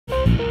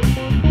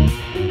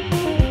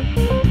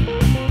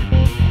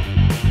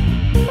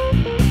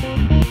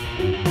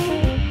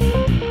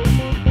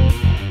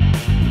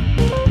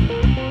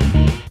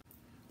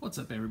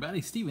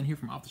everybody, Steven here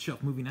from Off the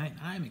Shelf Movie Night.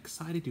 I'm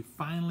excited to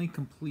finally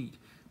complete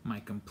my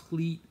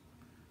complete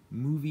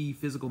movie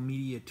physical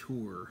media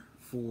tour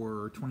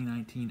for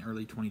 2019,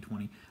 early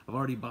 2020. I've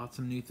already bought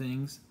some new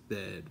things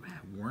that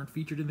weren't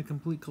featured in the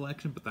complete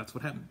collection, but that's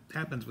what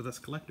happens with us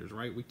collectors,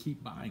 right? We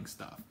keep buying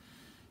stuff.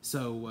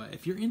 So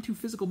if you're into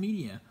physical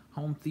media,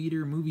 home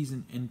theater, movies,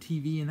 and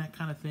TV and that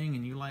kind of thing,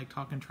 and you like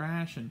talking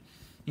trash and,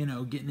 you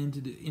know, getting into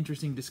the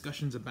interesting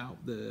discussions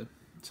about the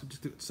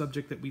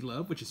subject that we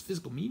love, which is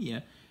physical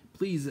media,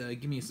 please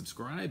give me a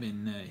subscribe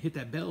and hit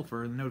that bell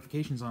for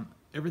notifications on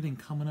everything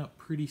coming up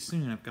pretty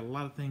soon. I've got a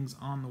lot of things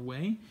on the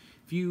way.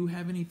 If you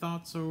have any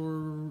thoughts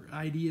or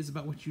ideas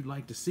about what you'd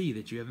like to see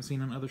that you haven't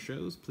seen on other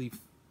shows,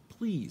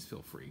 please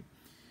feel free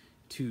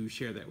to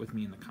share that with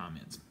me in the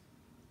comments.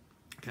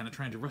 Kind of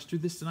trying to rush through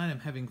this tonight. I'm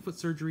having foot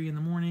surgery in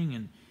the morning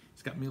and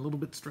it's got me a little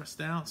bit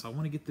stressed out, so I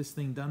want to get this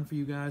thing done for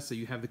you guys so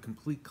you have the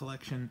complete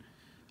collection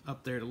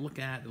up there to look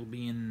at. It'll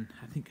be in,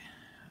 I think,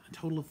 a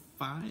total of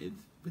 5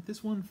 with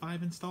this one,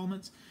 5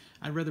 installments.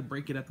 I'd rather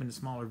break it up into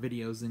smaller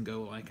videos than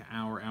go like an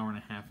hour and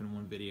a half in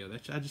one video.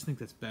 I just think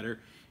that's better.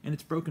 And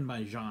it's broken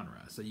by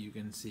genre, so you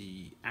can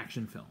see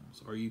action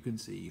films, or you can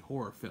see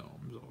horror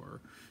films,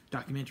 or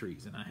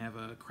documentaries. And I have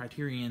a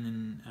Criterion,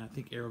 and I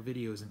think Arrow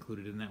Video is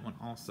included in that one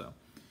also.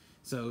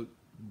 So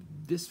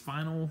this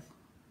final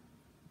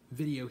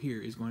video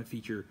here is going to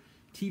feature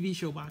TV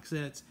show box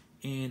sets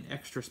and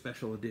extra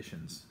special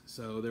editions.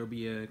 So there'll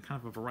be a kind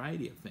of a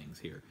variety of things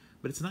here.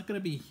 But it's not going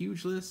to be a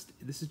huge list.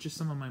 This is just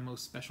some of my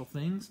most special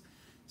things.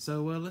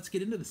 So let's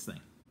get into this thing.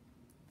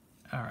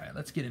 All right,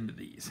 let's get into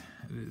these.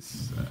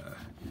 This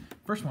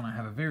first one I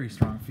have a very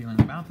strong feeling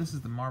about. This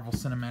is the Marvel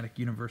Cinematic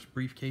Universe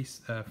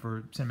briefcase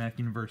for Cinematic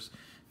Universe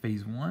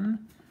Phase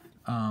 1.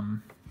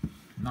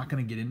 Not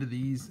going to get into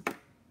these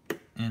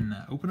and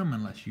open them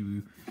unless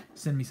you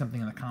send me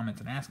something in the comments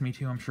and ask me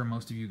to. I'm sure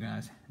most of you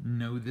guys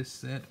know this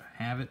set,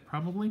 have it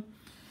probably.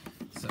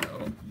 So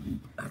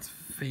that's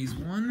Phase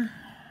 1.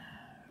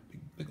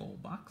 Big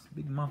old box,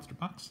 big monster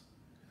box.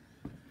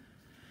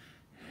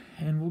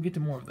 And we'll get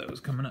to more of those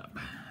coming up.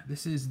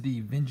 This is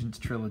the Vengeance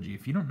trilogy.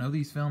 If you don't know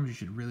these films, you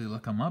should really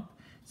look them up.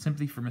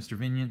 Simply for Mr.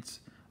 Vengeance,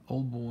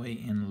 Old Boy,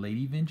 and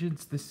Lady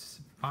Vengeance. This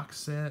box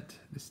set,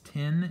 this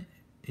tin,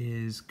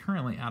 is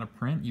currently out of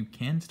print. You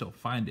can still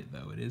find it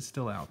though. It is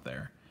still out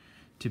there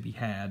to be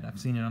had. I've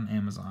seen it on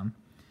Amazon.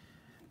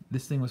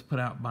 This thing was put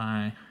out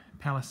by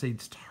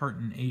Palisades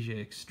Tartan Asia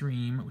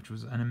Extreme, which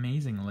was an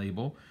amazing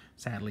label.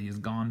 Sadly is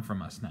gone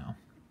from us now.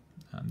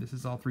 This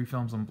is all 3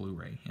 films on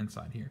Blu-ray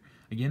inside here.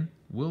 Again,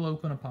 will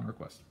open upon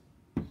request.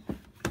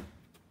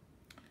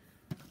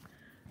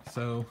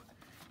 So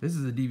this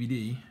is a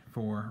DVD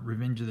for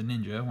Revenge of the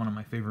Ninja, one of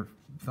my favorite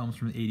films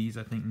from the 80s.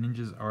 I think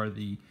ninjas are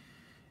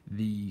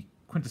the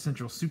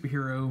quintessential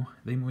superhero.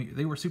 They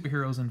were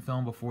superheroes in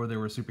film before there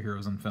were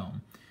superheroes in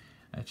film.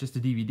 It's just a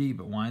DVD,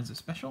 but why is it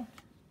special?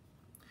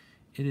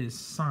 It is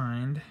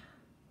signed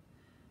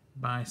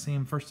by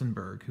Sam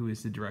Furstenberg, who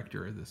is the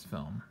director of this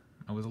film.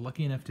 I was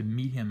lucky enough to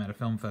meet him at a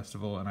film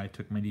festival, and I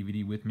took my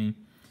DVD with me,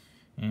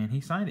 and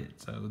he signed it.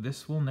 So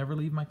this will never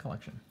leave my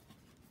collection.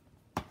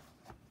 All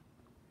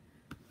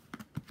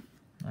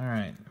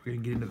right, we're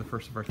gonna get into the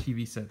first of our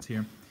TV sets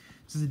here.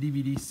 This is a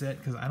DVD set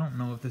because I don't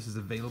know if this is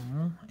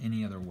available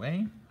any other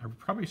way. I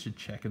probably should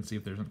check and see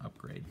if there's an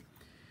upgrade.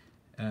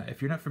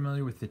 If you're not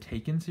familiar with the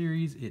Taken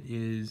series, it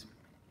is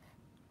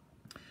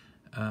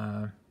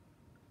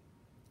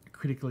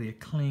critically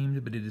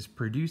acclaimed, but it is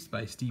produced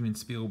by Steven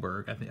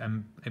Spielberg.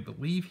 I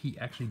believe he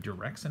actually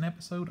directs an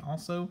episode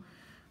also,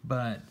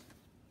 but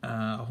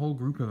a whole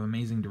group of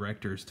amazing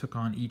directors took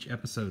on each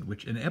episode,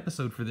 which an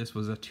episode for this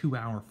was a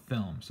 2-hour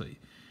film. So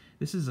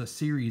this is a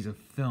series of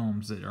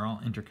films that are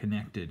all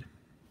interconnected.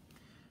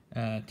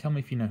 Tell me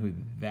if you know who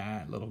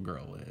that little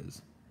girl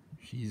is.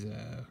 She's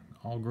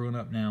all grown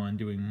up now and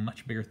doing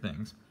much bigger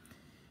things.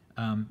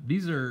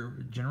 These are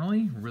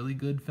generally really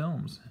good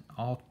films,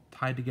 all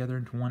tied together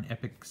into one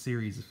epic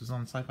series. This was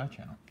on the Sci-Fi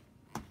Channel.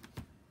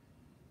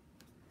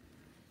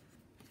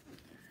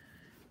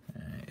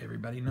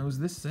 Everybody knows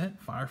this set,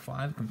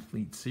 Firefly, the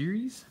complete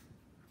series.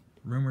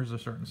 Rumors are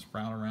starting to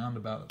sprout around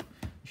about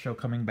the show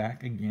coming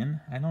back again.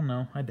 I don't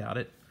know, I doubt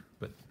it,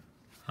 but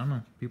I don't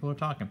know, people are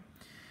talking.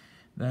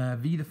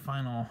 V, the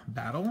Final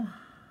Battle.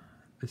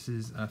 This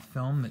is a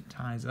film that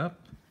ties up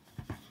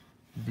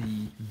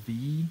the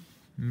V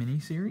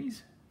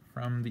miniseries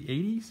from the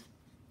 80s.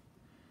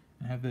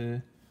 I have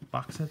the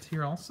box sets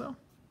here also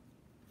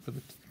for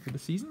the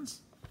seasons.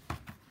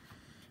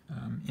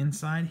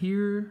 Inside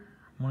here,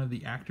 one of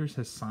the actors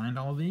has signed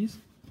all of these.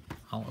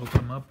 I'll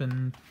open them up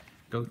and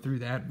go through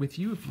that with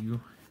you if you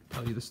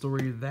tell you the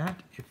story of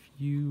that. If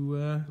you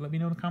let me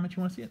know in the comments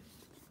you want to see it.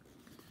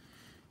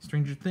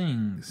 Stranger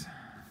Things.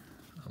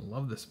 I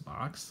love this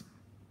box.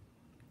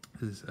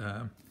 This is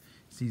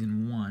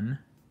season 1.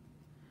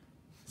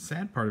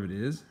 Sad part of it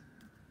is,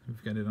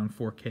 we've got it on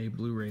 4K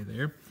Blu-ray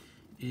there,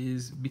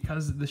 is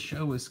because the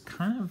show is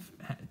kind of,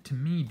 to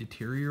me,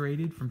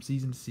 deteriorated from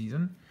season to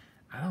season.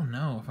 I don't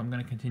know if I'm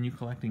going to continue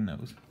collecting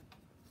those.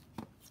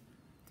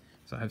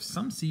 So I have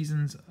some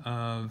seasons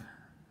of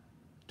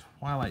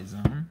Twilight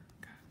Zone.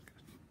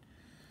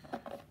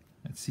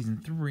 That's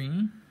season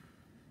 3,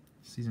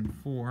 season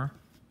 4,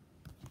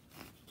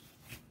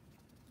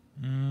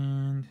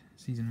 and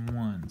season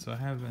 1. So I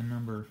have a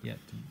number yet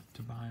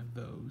to buy of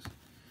those.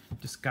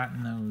 Just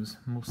gotten those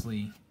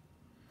mostly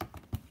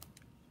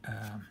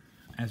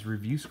as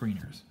review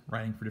screeners,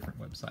 writing for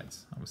different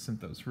websites. I was sent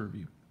those for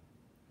review.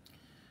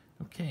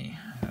 Okay,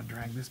 I'll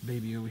drag this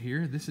baby over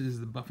here. This is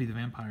the Buffy the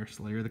Vampire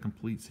Slayer, the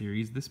complete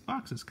series. This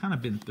box has kind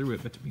of been through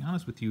it, but to be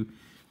honest with you, it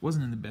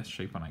wasn't in the best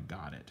shape when I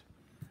got it.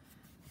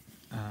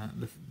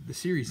 The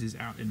series is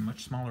out in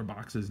much smaller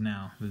boxes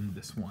now than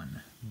this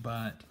one,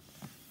 but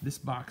this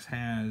box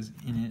has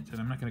in it, and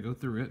I'm not going to go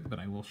through it, but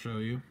I will show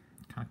you.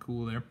 Kind of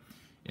cool there.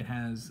 It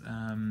has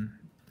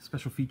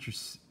special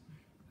features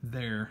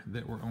there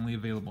that were only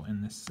available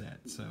in this set,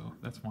 so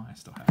that's why I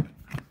still have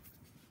it.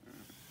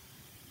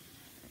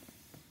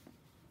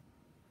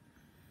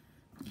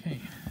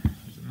 Okay,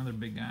 here's another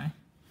big guy.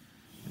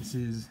 This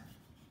is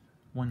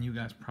one you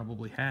guys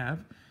probably have.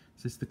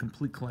 This is the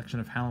complete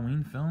collection of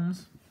Halloween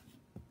films.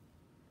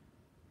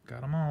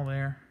 Got them all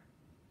there.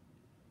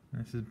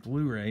 And this is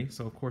Blu-ray,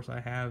 so of course I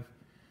have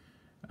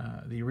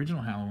the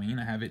original Halloween.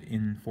 I have it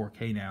in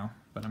 4K now,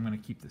 but I'm going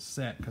to keep this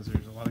set because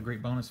there's a lot of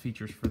great bonus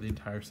features for the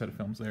entire set of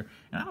films there.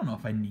 And I don't know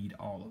if I need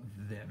all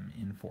of them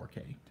in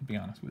 4K, to be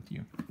honest with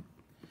you.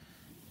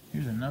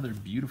 Here's another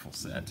beautiful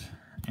set,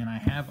 and I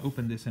have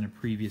opened this in a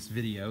previous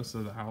video,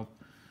 so that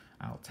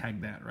I'll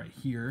tag that right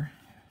here,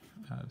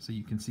 so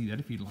you can see that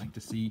if you'd like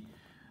to see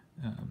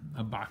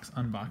a box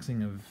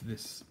unboxing of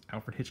this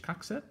Alfred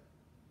Hitchcock set.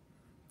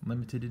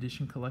 Limited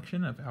edition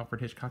collection of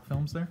Alfred Hitchcock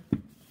films there.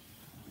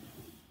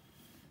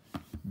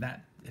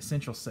 That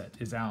essential set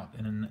is out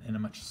in a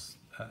much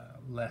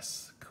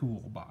less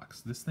cool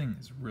box. This thing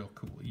is real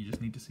cool. You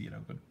just need to see it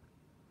open.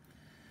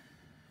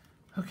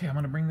 Okay, I'm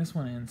going to bring this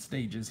one in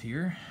stages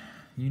here.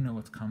 You know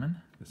what's coming.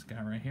 This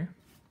guy right here.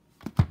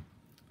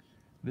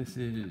 This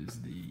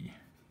is the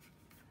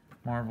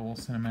Marvel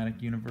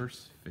Cinematic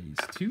Universe Phase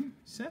 2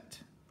 set.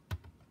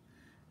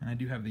 And I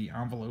do have the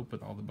envelope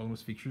with all the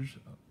bonus features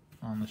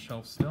on the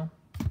shelf still.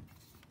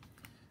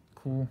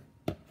 Cool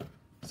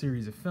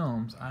series of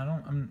films.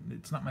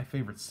 It's not my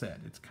favorite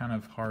set. It's kind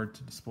of hard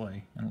to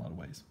display in a lot of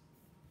ways.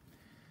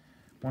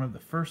 One of the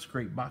first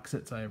great box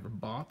sets I ever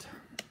bought,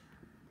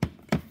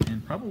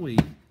 and probably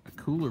a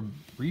cooler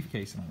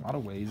briefcase in a lot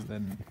of ways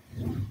than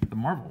the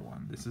Marvel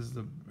one. This is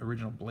the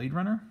original Blade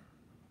Runner.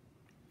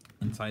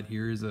 Inside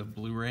here is a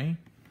Blu-ray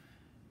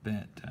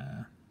that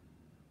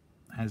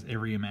has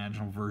every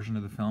imaginable version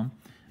of the film.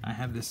 I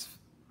have this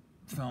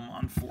film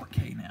on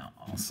 4K now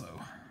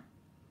also.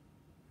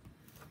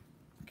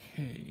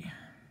 Okay,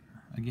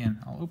 again,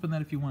 I'll open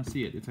that if you want to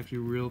see it. It's actually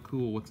real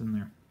cool what's in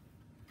there.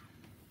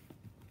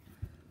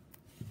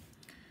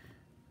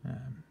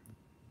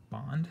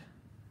 Bond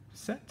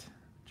set,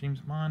 James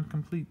Bond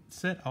complete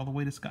set all the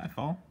way to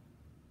Skyfall.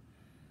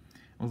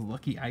 I was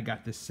lucky I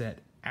got this set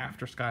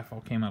after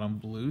Skyfall came out on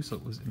Blu, so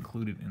it was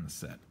included in the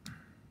set.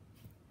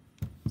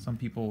 Some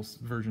people's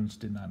versions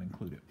did not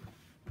include it.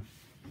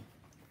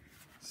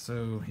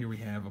 So here we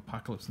have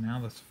Apocalypse Now,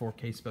 that's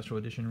 4K special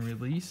edition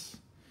release.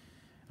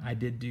 I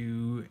did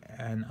do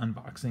an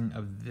unboxing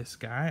of this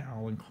guy.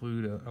 I'll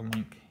include a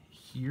link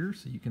here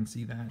so you can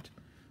see that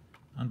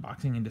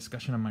unboxing and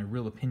discussion of my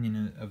real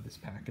opinion of this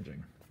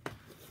packaging.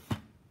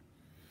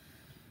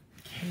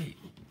 Okay,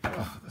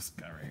 oh, this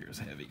guy right here is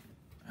heavy.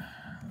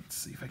 Let's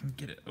see if I can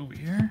get it over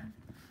here.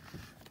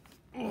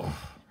 Oh,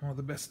 one of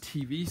the best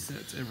TV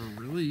sets ever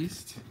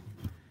released.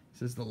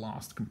 This is the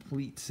Lost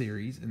Complete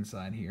series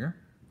inside here.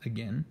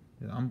 Again,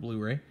 on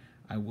Blu-ray.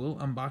 I will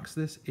unbox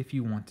this if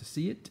you want to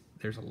see it.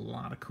 There's a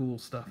lot of cool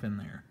stuff in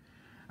there.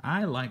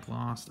 I like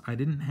Lost. I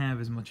didn't have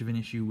as much of an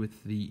issue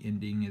with the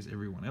ending as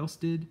everyone else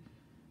did,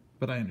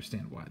 but I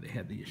understand why they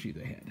had the issue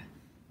they had.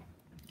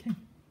 Okay.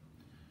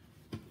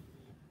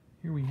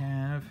 Here we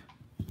have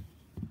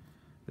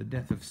The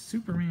Death of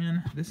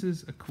Superman. This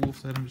is a cool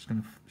set. I'm just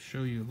going to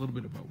show you a little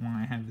bit about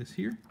why I have this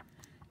here.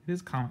 It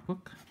is a comic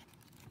book,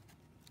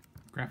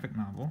 graphic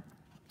novel,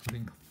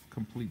 the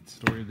complete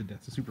story of the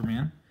death of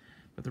Superman.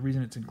 But the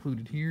reason it's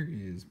included here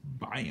is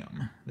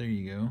bam. There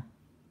you go.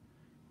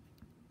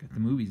 Got the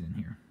movies in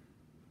here.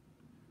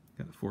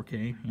 Got the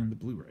 4K and the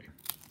Blu-ray.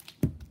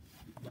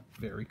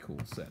 Very cool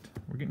set.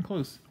 We're getting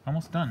close.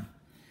 Almost done.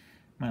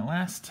 My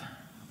last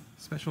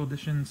special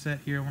edition set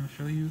here I want to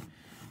show you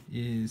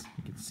is,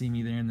 you can see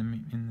me there in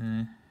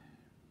the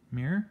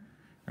mirror,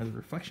 or the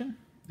reflection.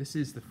 This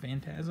is the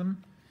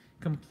Phantasm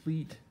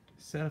complete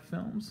set of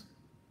films.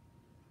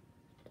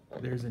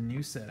 There's a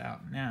new set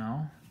out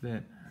now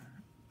that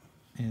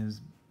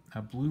is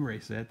a Blu-ray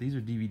set. These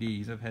are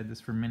DVDs. I've had this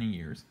for many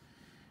years.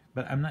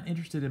 But I'm not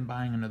interested in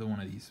buying another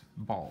one of these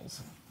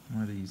balls,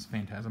 one of these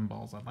Phantasm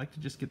balls. I'd like to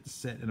just get the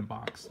set in a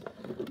box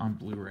on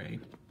Blu-ray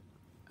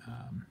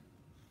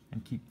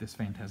and keep this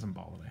Phantasm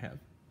ball that I have.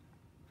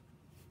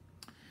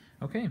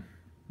 Okay,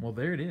 well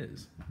there it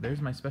is. There's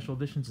my special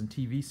editions and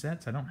TV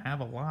sets. I don't have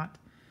a lot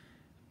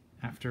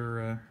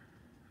after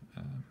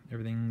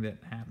everything that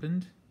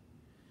happened.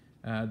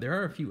 There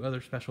are a few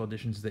other special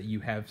editions that you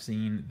have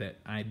seen that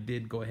I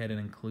did go ahead and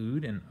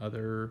include in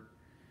other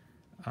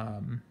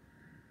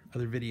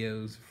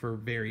videos for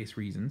various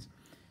reasons.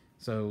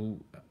 So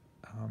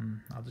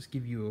I'll just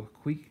give you a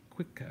quick.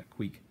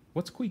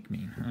 What's quick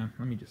mean?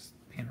 Let me just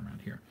pan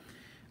around here.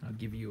 I'll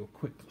give you a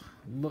quick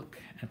look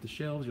at the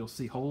shelves. You'll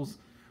see holes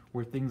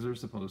where things are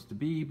supposed to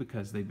be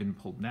because they've been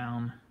pulled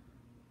down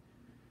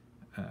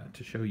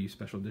to show you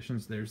special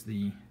editions. There's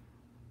the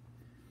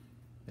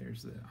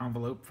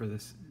envelope for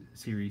this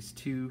Series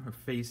 2 or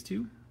Phase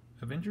 2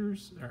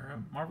 Avengers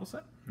or Marvel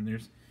set.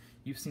 And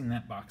you've seen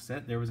that box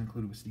set. There was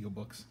included with steel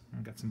books.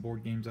 I've got some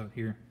board games out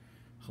here.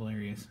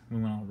 Hilarious.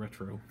 We went all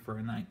retro for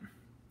a night.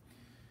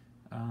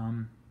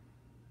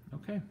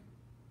 Okay.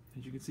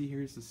 As you can see,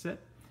 here's the set.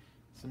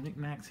 Some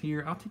knickknacks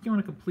here. I'll take you on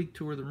a complete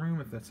tour of the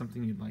room if that's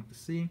something you'd like to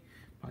see.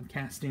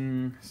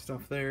 Podcasting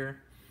stuff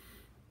there.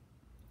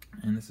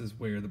 And this is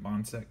where the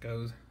Bond set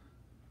goes.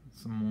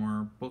 Some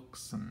more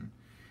books and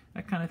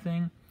that kind of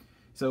thing.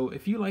 So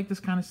if you like this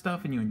kind of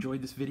stuff and you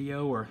enjoyed this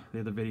video or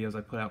the other videos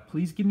I put out,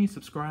 please give me a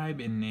subscribe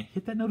and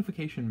hit that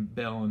notification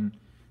bell and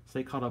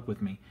stay caught up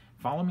with me.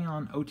 Follow me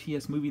on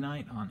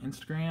otsmovienight on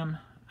Instagram.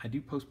 I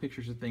do post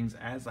pictures of things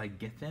as I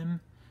get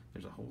them.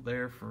 There's a hole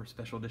there for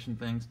special edition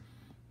things.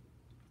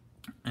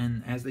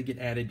 And as they get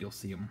added, you'll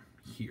see them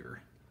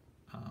here.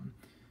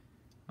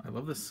 I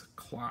love this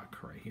clock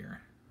right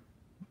here.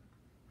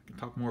 I can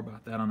talk more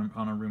about that on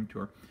a room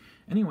tour.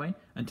 Anyway,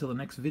 until the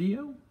next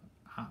video,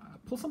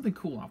 pull something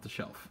cool off the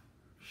shelf.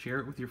 Share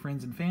it with your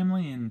friends and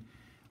family and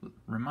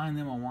remind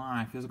them on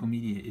why physical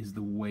media is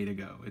the way to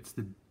go. It's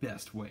the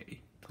best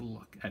way to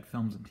look at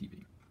films and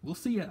TV. We'll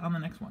see you on the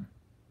next one.